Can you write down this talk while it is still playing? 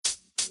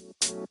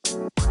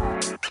The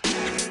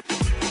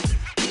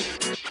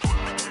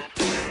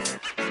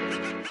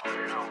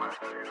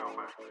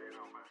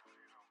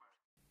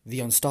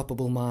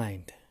Unstoppable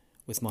Mind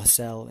with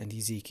Marcel and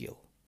Ezekiel.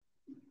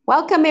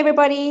 Welcome,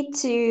 everybody,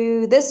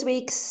 to this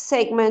week's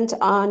segment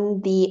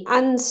on the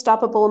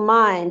Unstoppable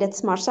Mind.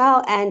 It's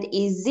Marcel and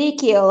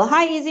Ezekiel.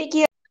 Hi,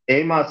 Ezekiel.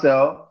 Hey,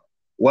 Marcel.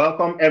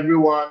 Welcome,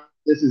 everyone.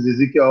 This is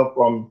Ezekiel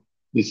from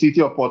the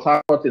city of Port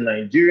Harcourt in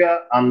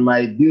Nigeria, and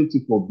my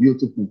beautiful,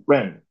 beautiful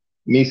friend,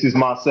 Mrs.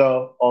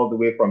 Marcel, all the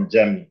way from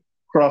Germany.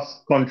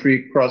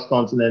 Cross-country,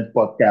 cross-continent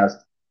podcast.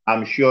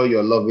 I'm sure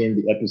you're loving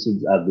the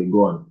episodes as they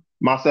go on.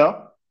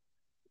 Marcel?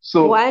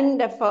 So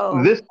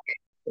wonderful.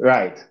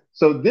 Right.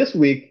 So this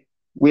week,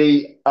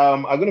 we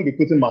are going to be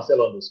putting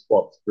Marcel on the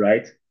spot,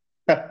 right?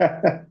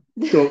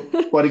 So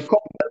for the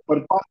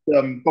past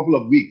couple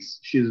of weeks,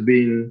 she's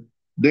been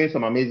doing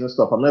some amazing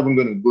stuff. I'm not even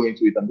going to go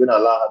into it. I'm going to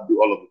allow her to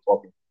do all of the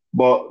talking.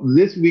 But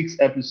this week's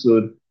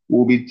episode,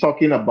 we'll be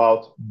talking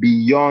about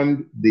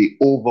beyond the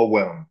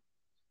overwhelm.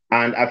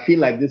 And I feel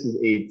like this is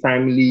a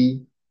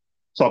timely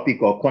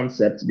topic or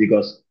concept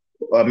because,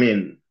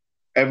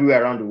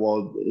 everywhere around the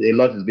world, a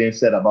lot is being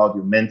said about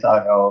your mental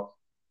health.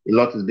 A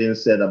lot is being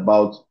said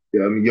about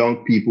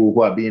young people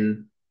who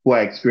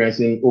are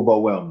experiencing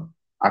overwhelm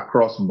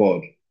across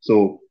board.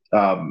 So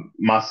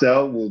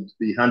Marcel would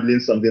be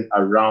handling something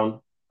around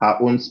her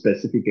own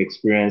specific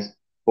experience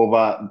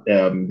over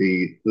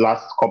the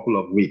last couple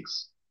of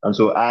weeks. And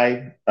so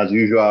I, as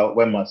usual,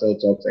 when Marcel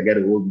talks, I get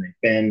to hold my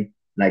pen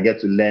and I get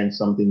to learn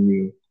something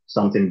new,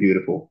 something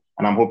beautiful.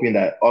 And I'm hoping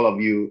that all of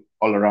you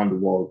all around the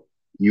world,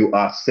 you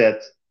are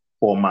set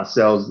for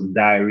Marcel's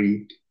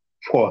diary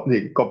for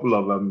the couple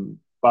of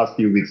past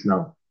few weeks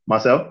now.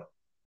 Marcel?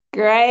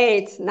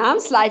 Great. Now I'm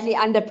slightly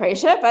under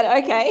pressure, but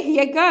okay,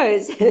 here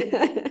goes.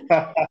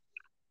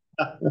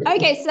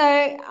 Okay, so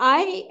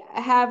I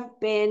have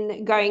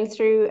been going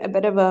through a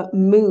bit of a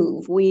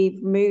move.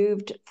 We've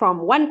moved from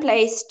one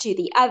place to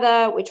the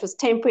other, which was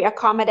temporary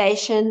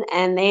accommodation,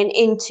 and then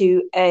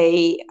into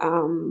our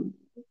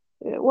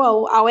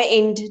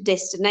end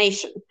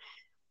destination.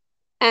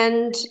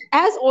 And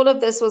as all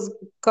of this was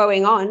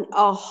going on,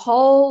 a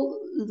whole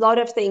lot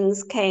of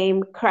things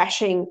came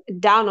crashing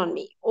down on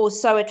me, or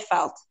so it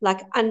felt, like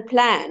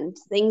unplanned.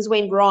 Things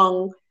went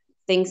wrong,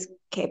 things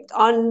kept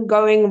on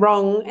going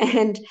wrong,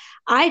 and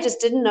I just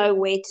didn't know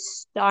where to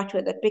start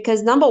with it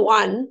because, number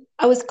one,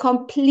 I was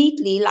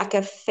completely like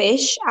a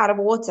fish out of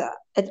water.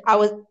 I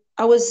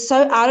was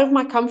so out of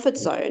my comfort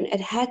zone.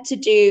 It had to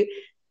do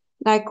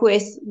like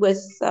with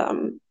I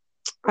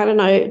don't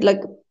know,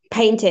 like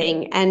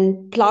painting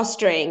and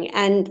plastering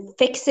and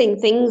fixing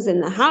things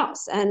in the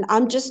house. And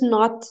I'm just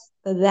not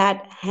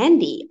that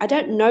handy. I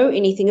don't know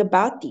anything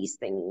about these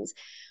things.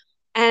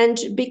 And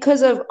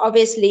because of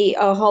obviously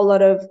a whole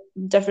lot of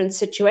different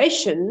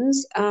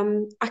situations,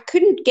 I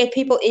couldn't get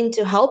people in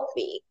to help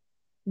me.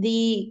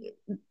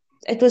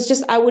 It was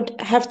just, I would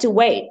have to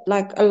wait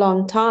like a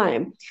long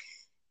time.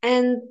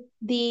 And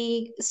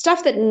the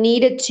stuff that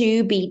needed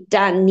to be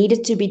done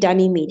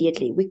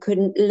immediately. We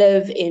couldn't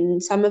live in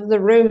some of the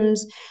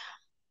rooms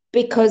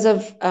because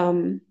of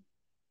what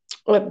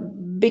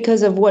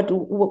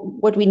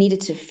we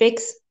needed to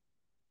fix,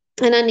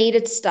 and I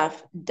needed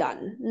stuff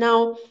done.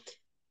 Now,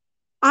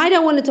 I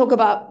don't want to talk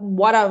about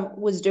what I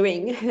was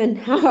doing and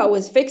how I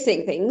was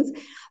fixing things,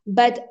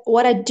 but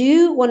what I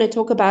do want to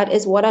talk about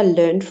is what I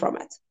learned from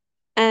it.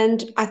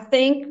 And I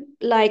think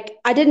like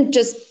I didn't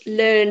just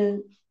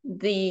learn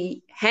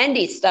the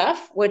handy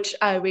stuff, which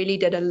I really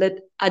did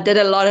I did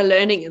a lot of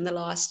learning in the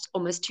last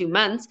almost 2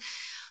 months.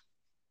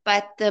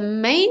 But the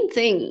main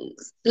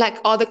things like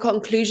are the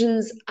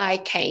conclusions I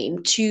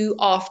came to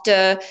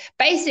after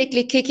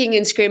basically kicking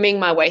and screaming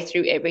my way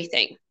through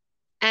everything.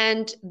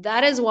 And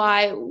that is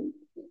why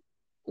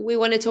we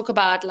want to talk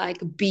about like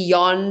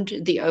beyond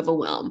the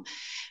overwhelm,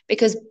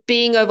 because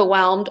being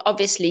overwhelmed,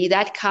 obviously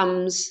that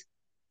comes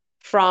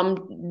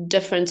from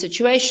different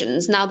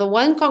situations. Now, the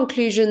one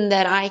conclusion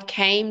that I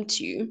came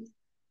to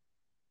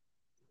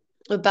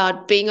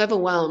about being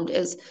overwhelmed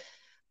is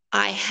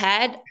I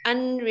had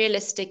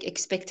unrealistic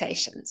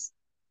expectations.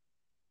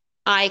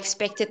 I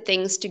expected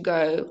things to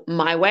go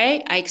my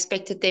way. I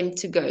expected them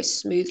to go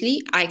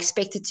smoothly. I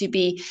expected to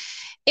be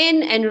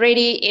in and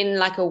ready in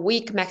like a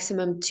week,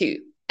 maximum 2.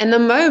 And the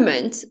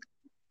moment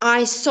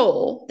I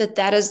saw that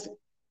that is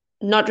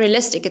not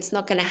realistic, it's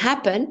not going to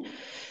happen,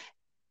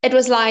 it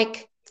was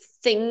like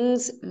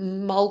things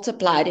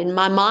multiplied in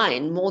my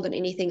mind more than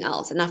anything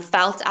else. And I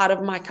felt out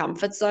of my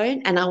comfort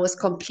zone and I was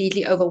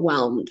completely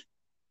overwhelmed.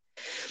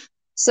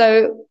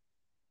 So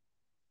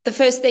the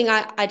first thing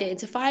I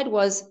identified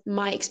was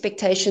my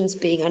expectations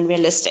being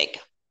unrealistic.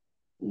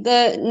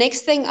 The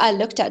next thing I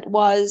looked at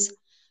was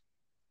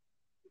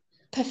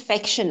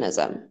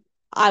perfectionism.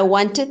 I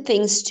wanted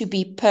things to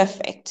be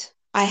perfect.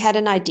 I had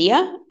an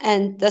idea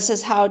and this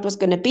is how it was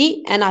going to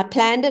be. And I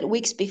planned it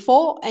weeks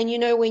before. And you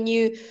know, when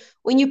you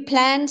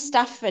plan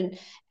stuff and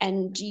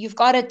you've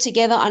got it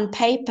together on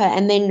paper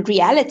and then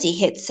reality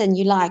hits and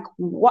you're like,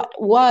 what,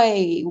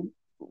 way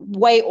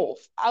off.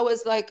 I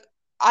was like,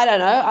 I don't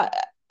know.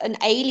 an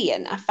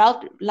alien. I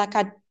felt like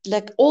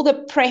all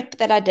the prep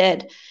that I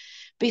did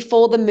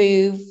before the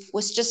move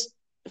was just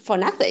for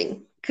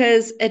nothing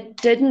because it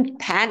didn't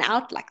pan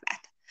out like that.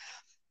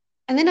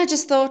 And then I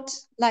just thought,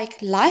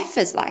 like, life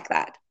is like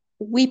that.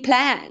 We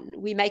plan,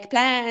 we make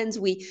plans,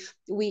 we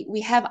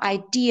have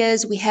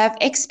ideas, we have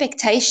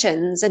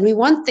expectations, and we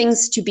want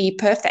things to be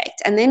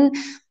perfect. And then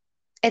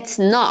it's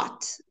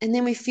not, and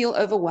then we feel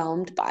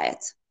overwhelmed by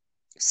it.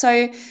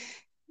 So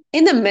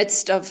in the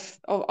midst of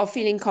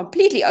feeling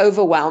completely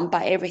overwhelmed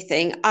by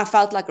everything, I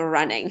felt like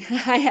running.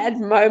 I had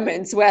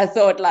moments where I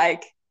thought,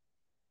 like,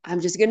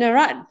 I'm just going to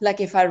run. Like,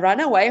 if I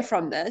run away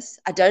from this,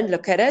 I don't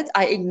look at it,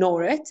 I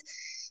ignore it,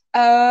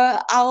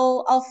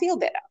 I'll feel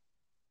better.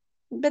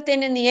 But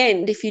then in the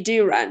end, if you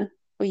do run,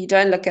 or you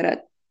don't look at it,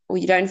 or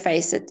you don't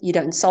face it, you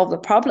don't solve the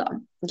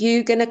problem,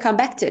 you're going to come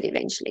back to it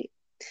eventually.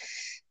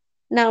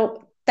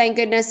 Now, thank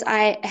goodness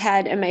I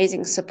had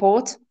amazing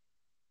support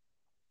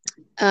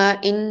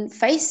in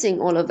facing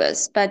all of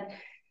this. But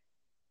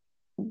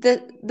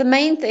the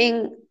main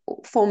thing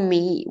for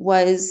me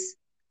was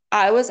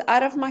I was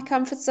out of my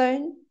comfort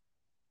zone.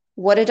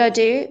 What did I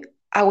do?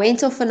 I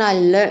went off and I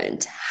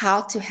learned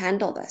how to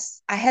handle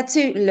this. I had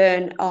to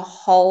learn a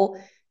whole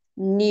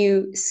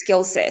new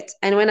skill set.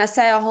 And when I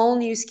say a whole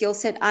new skill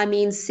set, I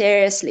mean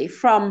seriously,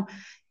 from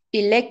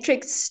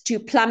electrics to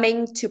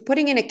plumbing to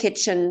putting in a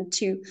kitchen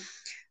to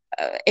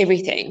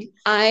everything.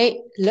 I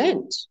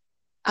learned.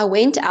 I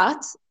went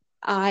out,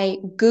 I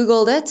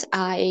Googled it,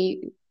 I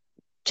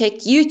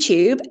checked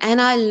YouTube,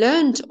 and I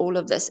learned all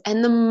of this.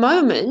 And the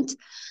moment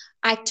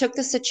I took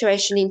the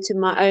situation into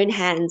my own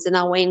hands and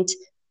I went,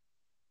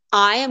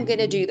 I am going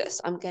to do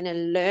this. I'm going to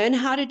learn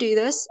how to do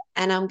this.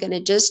 And I'm going to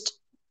just,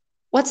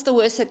 what's the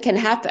worst that can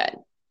happen?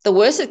 The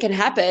worst that can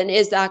happen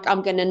is that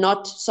I'm going to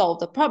not solve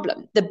the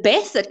problem. The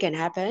best that can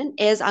happen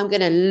is I'm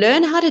going to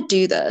learn how to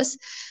do this.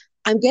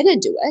 I'm going to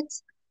do it.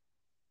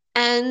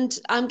 And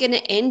I'm going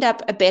to end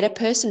up a better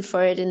person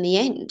for it in the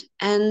end.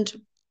 And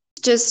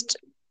just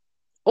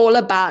all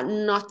about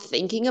not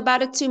thinking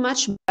about it too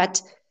much,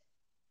 but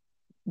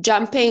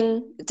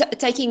taking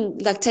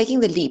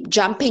the leap,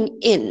 jumping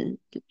in.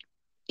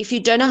 If you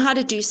don't know how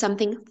to do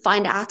something,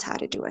 find out how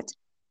to do it.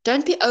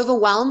 Don't be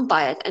overwhelmed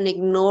by it and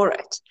ignore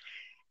it.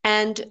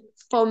 And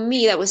for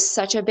me, that was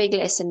such a big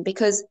lesson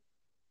because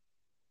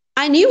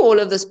I knew all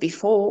of this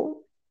before,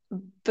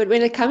 but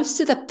when it comes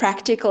to the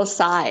practical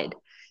side,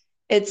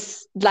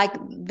 it's like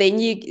then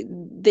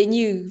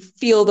you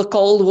feel the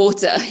cold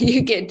water.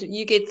 You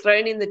get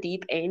thrown in the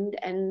deep end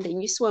and then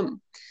you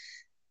swim.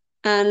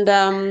 And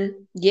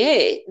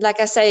like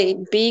I say,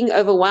 being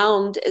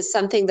overwhelmed is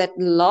something that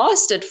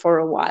lasted for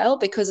a while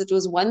because it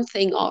was one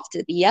thing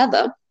after the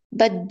other.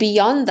 But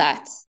beyond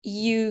that,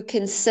 you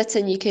can sit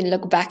and you can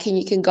look back and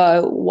you can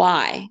go,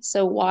 why?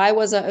 So why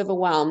was I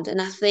overwhelmed? And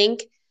I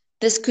think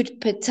this could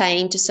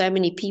pertain to so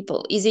many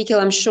people. Ezekiel,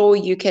 I'm sure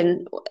you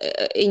can,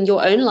 in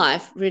your own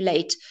life,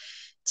 relate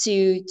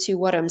to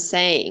what I'm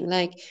saying.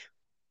 Like,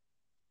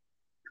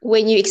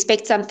 when you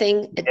expect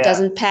something, it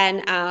doesn't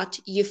pan out,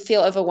 you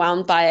feel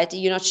overwhelmed by it,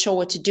 you're not sure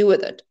what to do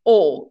with it.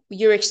 Or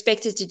you're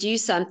expected to do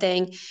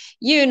something,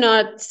 you're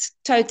not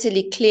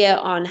totally clear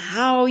on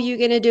how you're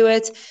going to do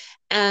it,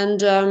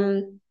 and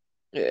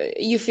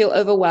you feel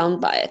overwhelmed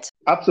by it.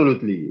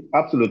 Absolutely.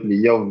 Absolutely.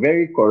 You're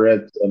very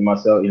correct,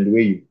 Marcel, in the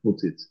way you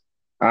put it.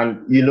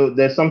 And,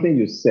 there's something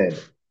you said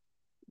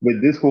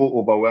with this whole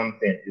overwhelm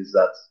thing is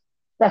that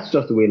that's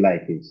just the way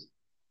life is.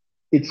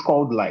 It's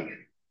called life.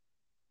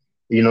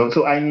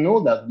 So I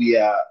know that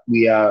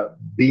we are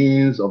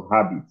beings of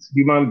habits.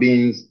 Human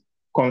beings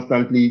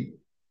constantly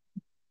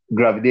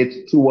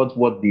gravitate towards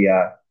what they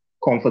are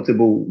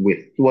comfortable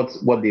with,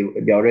 towards what they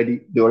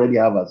already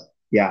have as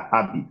their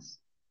habits.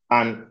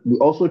 And we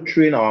also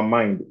train our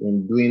mind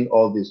in doing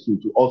all this to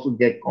also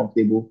get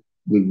comfortable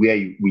with where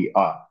we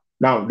are.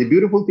 Now, the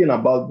beautiful thing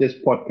about this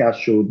podcast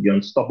show, The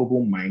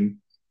Unstoppable Mind,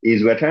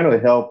 is we're trying to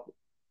help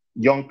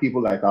young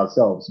people like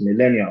ourselves,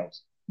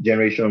 millennials,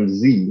 Generation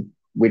Z,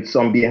 with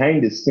some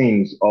behind the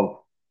scenes of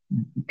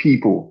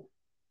people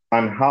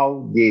and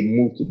how they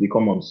move to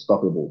become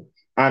unstoppable.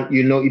 And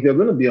if you're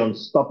going to be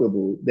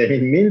unstoppable, then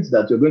it means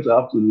that you're going to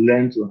have to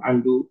learn to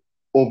handle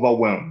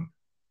overwhelm.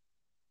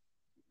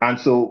 And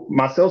so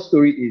Marcel's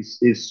story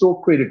is so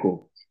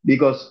critical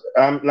because,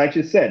 like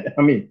you said,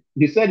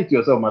 you said it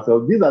yourself,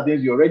 Marcel, these are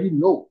things you already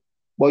know.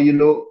 But we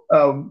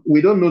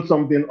don't know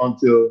something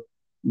until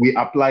we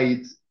apply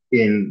it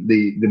in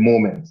the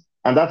moment.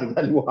 And that's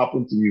exactly what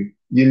happened to you.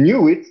 You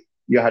knew it,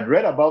 you had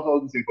read about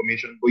all this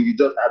information, but you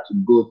just had to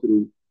go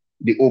through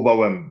the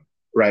overwhelm,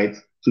 right,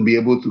 to be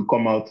able to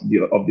come out of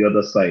the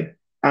other side.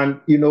 And,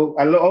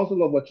 I also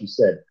love what you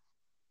said.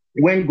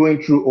 When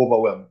going through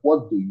overwhelm,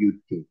 what do you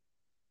do?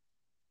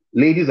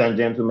 Ladies and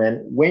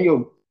gentlemen, when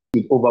you're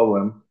with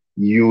overwhelm,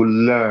 you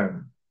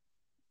learn.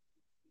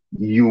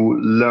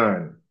 You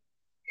learn.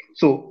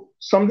 So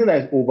something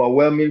that is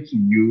overwhelming to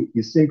you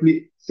is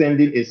simply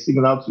sending a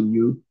signal to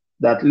you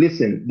that,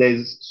 listen,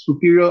 there's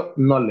superior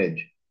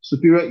knowledge,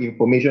 superior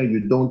information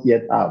you don't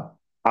yet have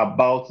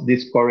about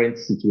this current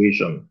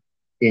situation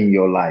in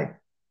your life.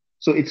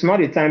 So it's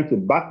not a time to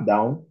back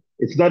down.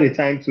 It's not a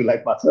time to,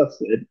 like Marcel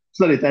said, it's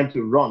not a time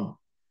to run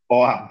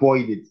or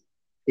avoid it.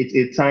 It's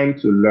a time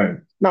to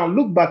learn. Now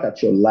look back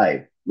at your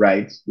life,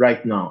 right?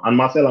 Right now. And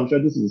Marcel, I'm sure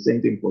this is the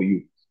same thing for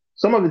you.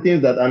 Some of the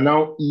things that are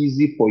now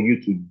easy for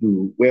you to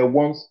do were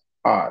once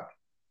hard.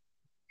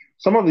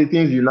 Some of the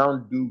things you now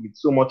do with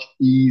so much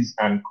ease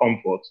and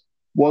comfort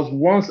was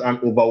once an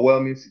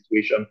overwhelming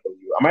situation for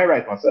you. Am I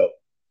right, Marcel?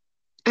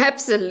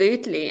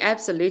 Absolutely,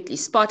 absolutely.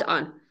 Spot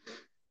on.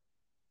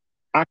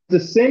 And the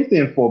same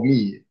thing for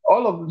me.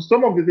 All of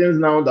some of the things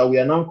now that we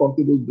are now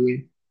comfortable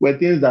doing were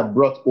things that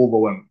brought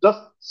overwhelm. Just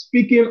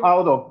speaking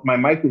out of my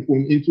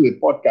microphone into a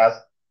podcast,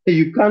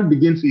 you can't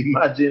begin to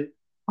imagine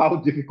how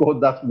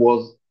difficult that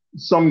was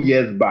some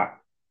years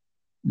back.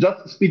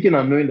 Just speaking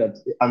and knowing that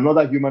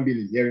another human being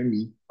is hearing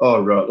me, oh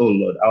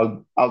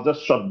Lord, I'll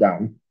just shut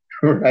down,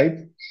 right?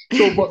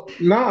 So, but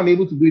now I'm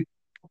able to do it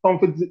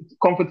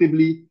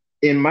comfortably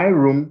in my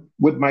room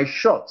with my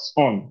shorts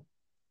on,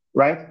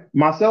 right?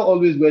 Marcel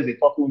always wears a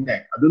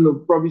turtleneck. I don't know,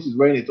 probably she's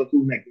wearing a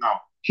turtleneck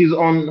now. She's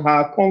on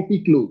her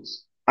comfy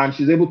clothes and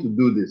she's able to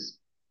do this.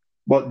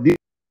 But this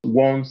was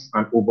once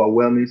an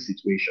overwhelming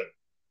situation.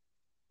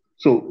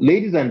 So,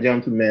 ladies and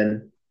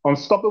gentlemen,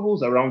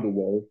 unstoppables around the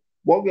world,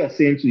 what we are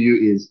saying to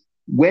you is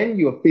when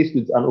you're faced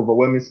with an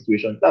overwhelming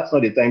situation, that's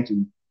not the time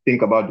to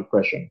think about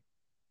depression.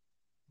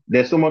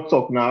 There's so much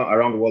talk now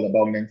around the world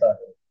about mental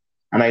health.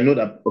 And I know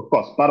that, of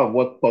course, part of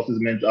what causes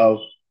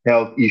mental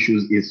health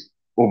issues is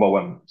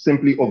overwhelm,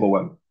 simply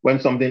overwhelm, when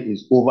something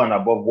is over and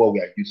above what we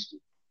are used to.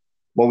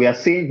 What we are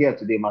saying here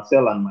today,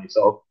 Marcel and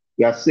myself,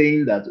 we are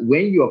saying that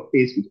when you are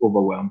faced with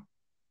overwhelm,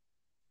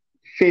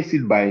 face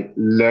it by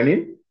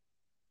learning,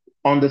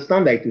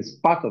 understand that it is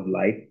part of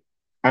life.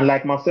 And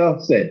like Marcel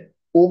said,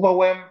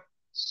 overwhelm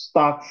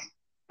starts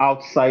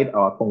outside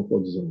our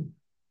comfort zone.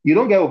 You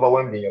don't get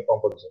overwhelmed in your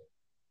comfort zone,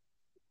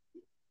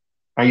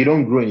 and you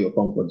don't grow in your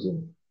comfort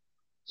zone.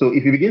 So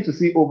if you begin to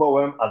see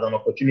overwhelm as an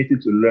opportunity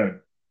to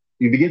learn,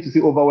 you begin to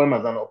see overwhelm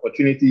as an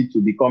opportunity to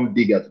become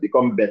bigger, to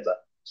become better,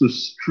 to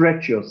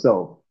stretch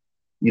yourself,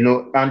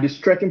 and the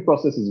stretching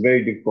process is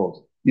very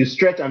difficult. You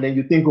stretch and then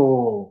you think,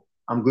 oh,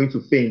 I'm going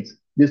to faint.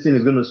 This thing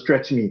is going to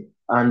stretch me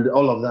and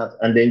all of that.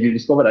 And then you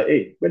discover that,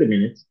 hey, wait a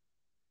minute,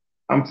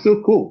 I'm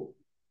still cool,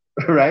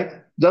 right?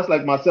 Just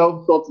like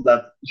Marcel thought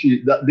that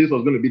this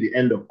was going to be the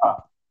end of her.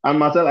 And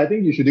Marcel, I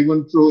think you should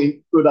even throw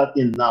that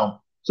in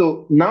now.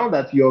 So now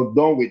that you're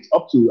done with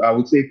up to, I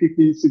would say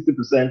 50,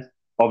 60%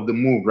 of the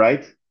move,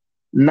 right?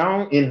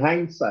 Now in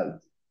hindsight,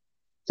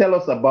 tell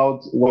us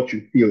about what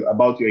you feel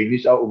about your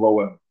initial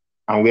overwhelm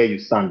and where you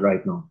stand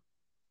right now.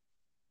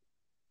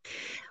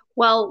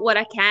 Well, what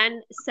I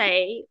can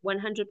say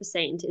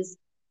 100% is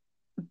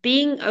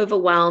being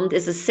overwhelmed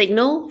is a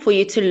signal for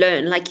you to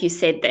learn, like you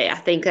said there. I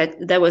think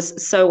that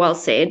was so well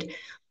said.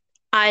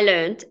 I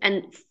learned,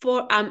 and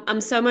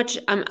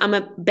I'm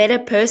a better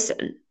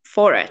person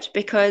for it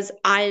because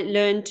I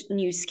learned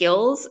new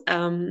skills.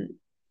 I'm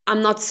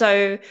not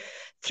so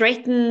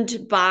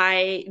threatened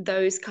by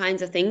those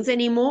kinds of things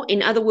anymore.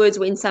 In other words,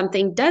 when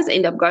something does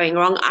end up going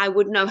wrong, I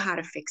would know how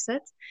to fix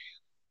it.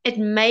 It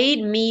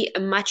made me a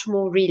much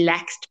more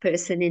relaxed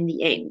person in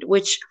the end,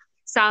 which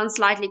sounds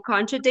slightly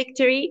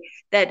contradictory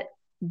that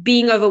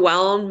being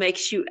overwhelmed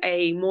makes you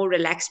a more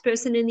relaxed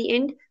person in the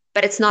end.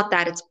 But it's not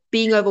that. It's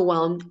being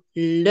overwhelmed,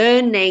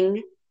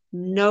 learning,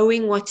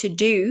 knowing what to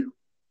do,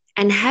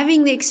 and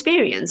having the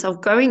experience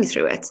of going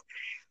through it.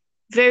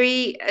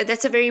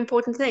 That's a very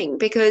important thing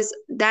because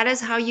that is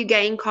how you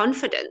gain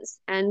confidence.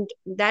 And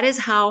that is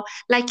how,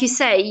 like you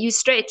say, you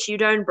stretch, you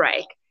don't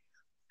break.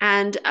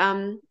 And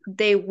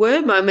there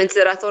were moments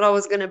that I thought I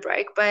was going to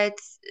break, but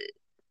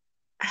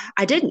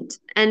I didn't.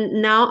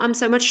 And now I'm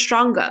so much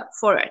stronger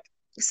for it.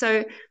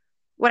 So,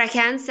 what I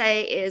can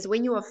say is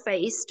when you are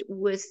faced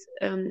with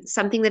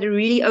something that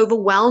really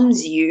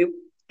overwhelms you,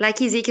 like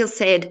Ezekiel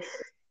said,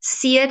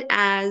 see it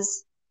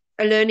as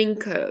a learning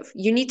curve.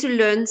 You need to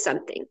learn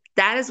something.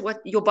 That is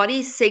what your body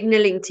is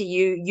signaling to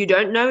you. You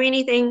don't know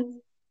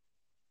anything.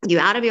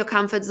 You're out of your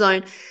comfort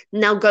zone.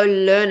 Now go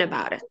learn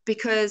about it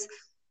because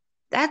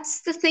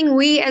that's the thing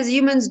we as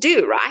humans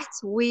do, right?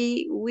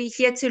 We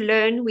here to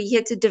learn, we're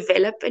here to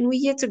develop, and we're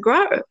here to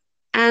grow.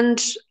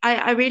 And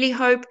I really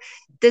hope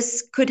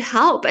this could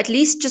help at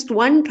least just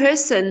one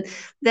person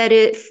that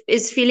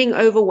is feeling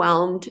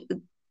overwhelmed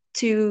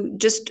to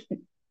just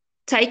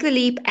take the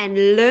leap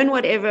and learn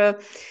whatever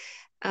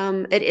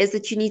it is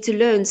that you need to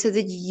learn so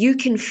that you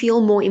can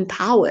feel more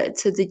empowered,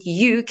 so that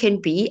you can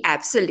be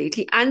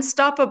absolutely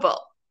unstoppable.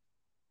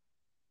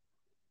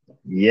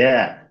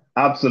 Yeah,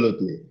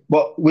 absolutely.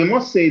 But we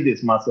must say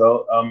this,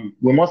 Marcel.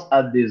 We must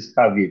add this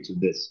caveat to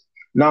this.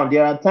 Now,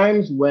 there are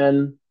times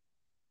when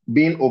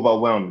being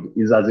overwhelmed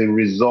is as a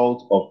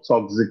result of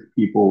toxic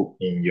people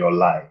in your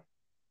life.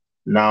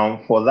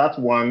 Now, for that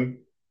one,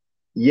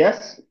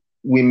 yes,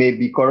 we may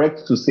be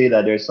correct to say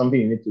that there's something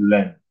you need to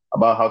learn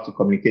about how to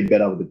communicate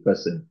better with the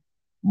person.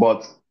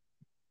 But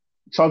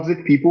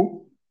toxic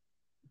people,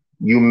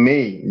 you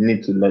may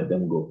need to let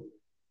them go.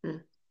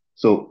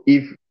 So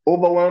if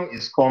overwhelm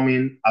is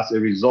coming as a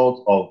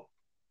result of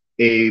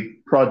a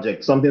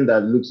project, something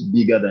that looks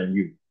bigger than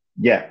you,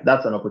 yeah,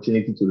 that's an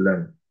opportunity to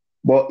learn.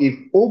 But if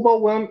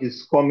overwhelm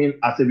is coming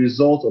as a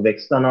result of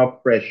external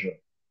pressure,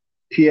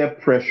 peer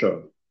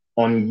pressure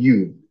on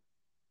you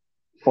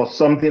for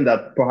something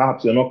that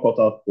perhaps you're not cut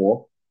out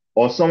for,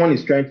 or someone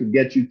is trying to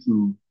get you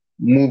to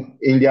move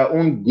in their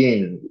own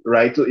gain,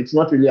 right? So it's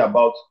not really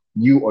about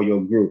you or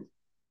your growth,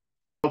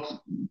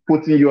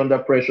 putting you under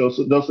pressure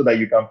so just so that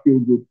you can feel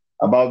good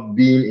about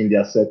being in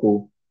their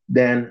circle,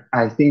 then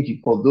I think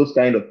for those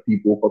kind of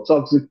people, for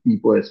toxic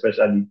people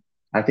especially,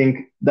 I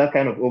think that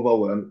kind of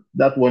overwhelm,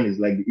 that one is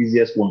like the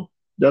easiest one.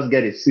 Just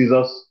get a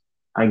scissors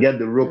and get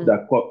the rope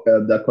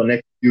that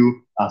connects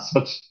you as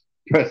such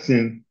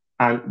person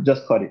and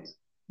just cut it.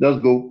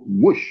 Just go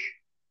whoosh.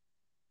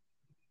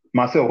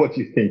 Marcel, what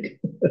do you think?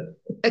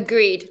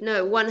 Agreed.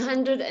 No,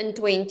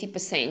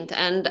 120%.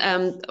 And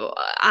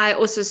I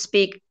also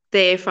speak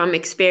there from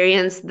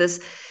experience.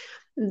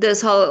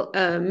 This whole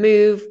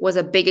move was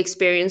a big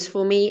experience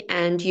for me.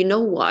 And you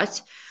know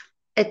what?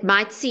 It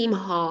might seem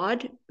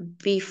hard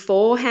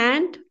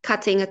beforehand,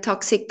 cutting a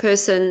toxic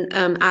person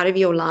out of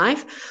your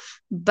life.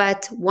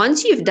 But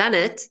once you've done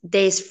it,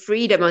 there's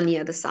freedom on the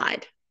other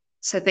side.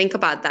 So think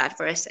about that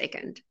for a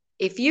second.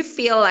 If you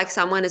feel like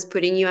someone is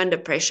putting you under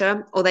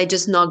pressure or they're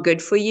just not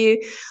good for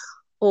you,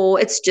 or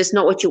it's just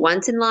not what you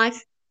want in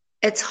life,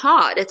 it's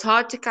hard. It's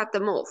hard to cut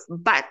them off.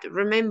 But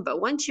remember,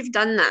 once you've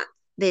done that,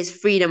 there's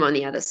freedom on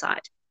the other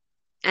side.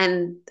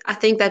 And I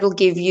think that will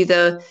give you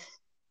the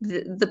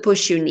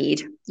push you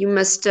need. You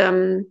must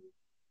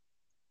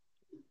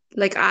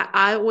like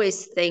I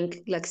always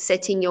think like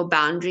setting your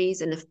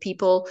boundaries, and if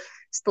people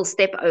still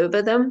step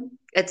over them,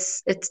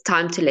 it's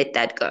time to let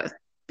that go,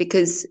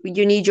 because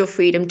you need your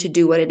freedom to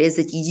do what it is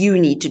that you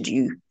need to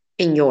do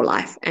in your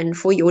life and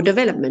for your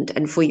development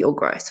and for your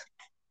growth.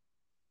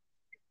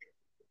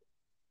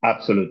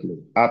 Absolutely.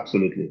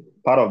 Absolutely.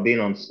 Part of being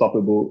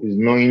unstoppable is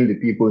knowing the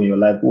people in your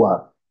life who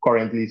are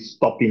currently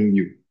stopping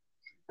you.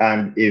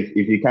 And if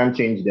you can't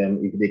change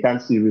them, if they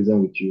can't see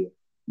reason with you,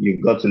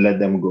 you've got to let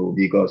them go,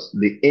 because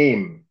the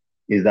aim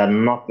is that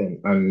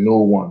nothing and no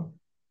one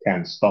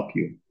can stop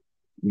you.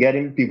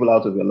 Getting people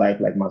out of your life,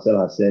 like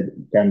Marcel has said,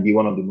 can be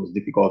one of the most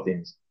difficult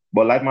things.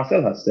 But like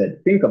Marcel has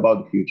said, think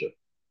about the future.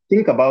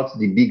 Think about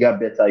the bigger,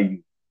 better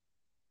you.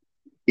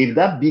 If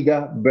that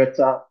bigger,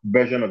 better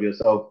version of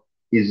yourself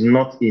is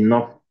not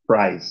enough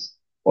price,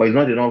 or is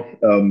not enough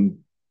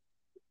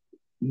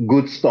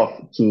good stuff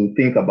to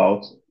think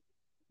about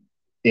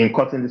in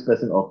cutting this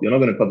person off, you're not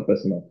going to cut the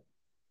person off.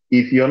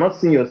 If you're not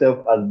seeing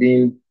yourself as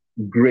being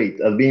great,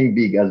 as being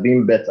big, as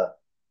being better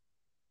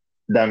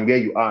than where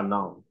you are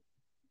now,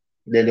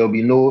 then there'll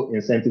be no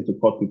incentive to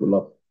cut people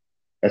off,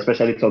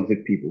 especially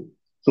toxic people.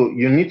 So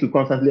you need to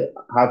constantly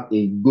have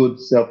a good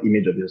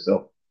self-image of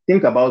yourself.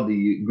 Think about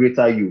the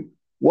greater you.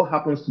 What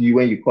happens to you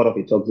when you cut off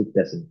a toxic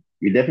person?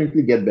 You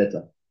definitely get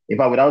better. In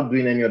fact, without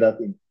doing any other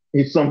thing,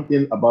 it's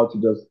something about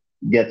you just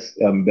gets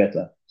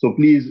better. So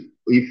please,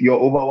 if your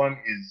overwhelm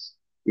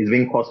is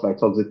being caused by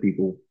toxic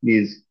people,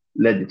 please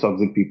let the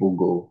toxic people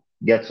go.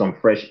 Get some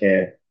fresh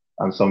air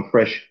and some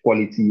fresh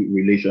quality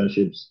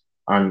relationships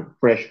and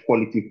fresh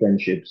quality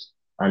friendships,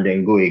 and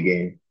then go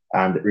again.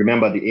 And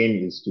remember, the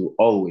aim is to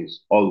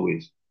always,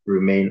 always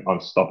remain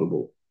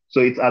unstoppable.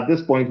 So it's at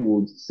this point we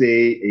would say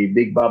a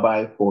big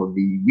bye-bye for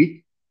the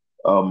week.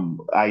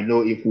 I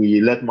know if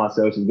we let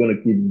Marcel, she's going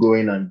to keep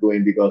going and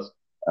going, because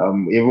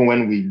even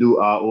when we do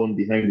our own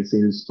behind the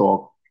scenes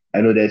talk,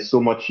 I know there's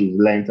so much she's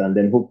learned. And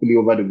then hopefully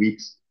over the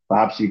weeks,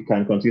 perhaps she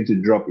can continue to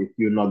drop a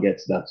few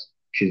nuggets that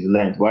she's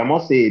learned. But I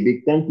must say a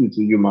big thank you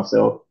to you,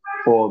 Marcel,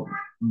 for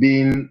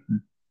being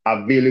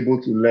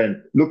available to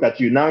learn. Look at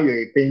you. Now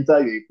you're a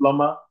painter, you're a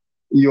plumber,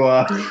 you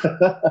are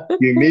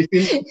you're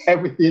making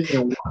everything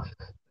in one.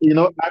 You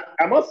know,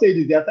 I must say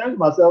this. There are times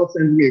Marcel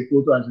sends me a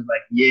photo and she's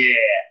like, yeah,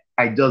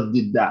 I just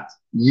did that.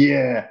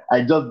 Yeah,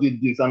 I just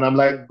did this. And I'm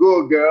like,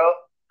 go girl.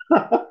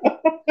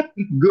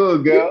 Go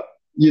girl.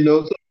 You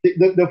know, so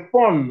the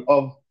fun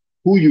of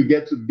who you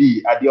get to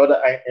be at the other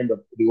end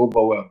of the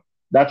overwhelm,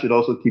 that should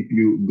also keep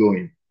you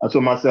going. And so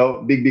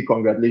Marcel, big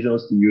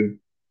congratulations to you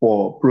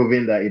for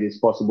proving that it is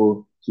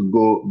possible to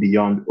go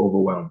beyond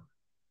overwhelm.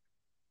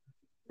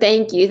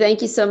 Thank you.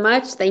 Thank you so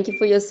much. Thank you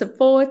for your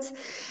support.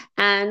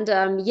 And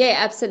yeah,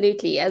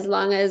 absolutely. As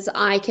long as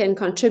I can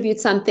contribute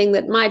something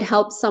that might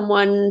help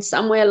someone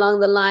somewhere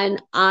along the line,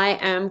 I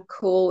am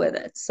cool with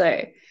it.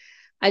 So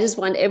I just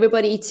want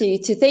everybody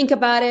to think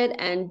about it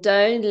and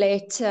don't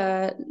let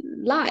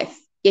life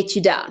get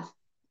you down.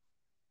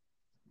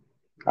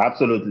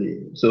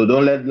 Absolutely. So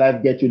don't let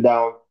life get you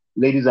down.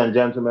 Ladies and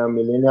gentlemen,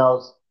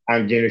 millennials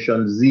and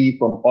Generation Z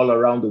from all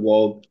around the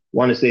world,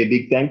 want to say a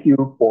big thank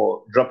you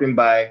for dropping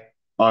by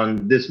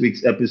on this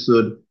week's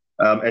episode.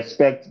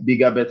 Expect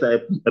bigger,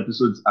 better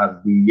episodes as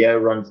the year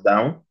runs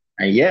down.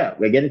 And yeah,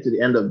 we're getting to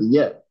the end of the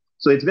year.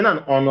 So it's been an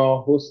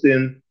honor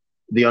hosting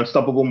The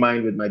Unstoppable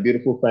Mind with my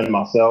beautiful friend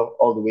Marcel,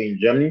 all the way in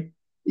Germany.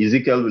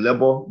 Ezekiel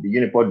Lulebo, the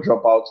Unipod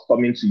dropout,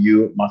 coming to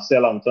you.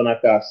 Marcel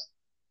Antonakas,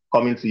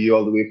 coming to you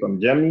all the way from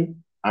Germany.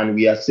 And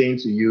we are saying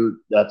to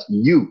you that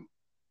you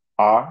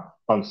are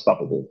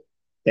unstoppable.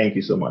 Thank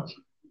you so much.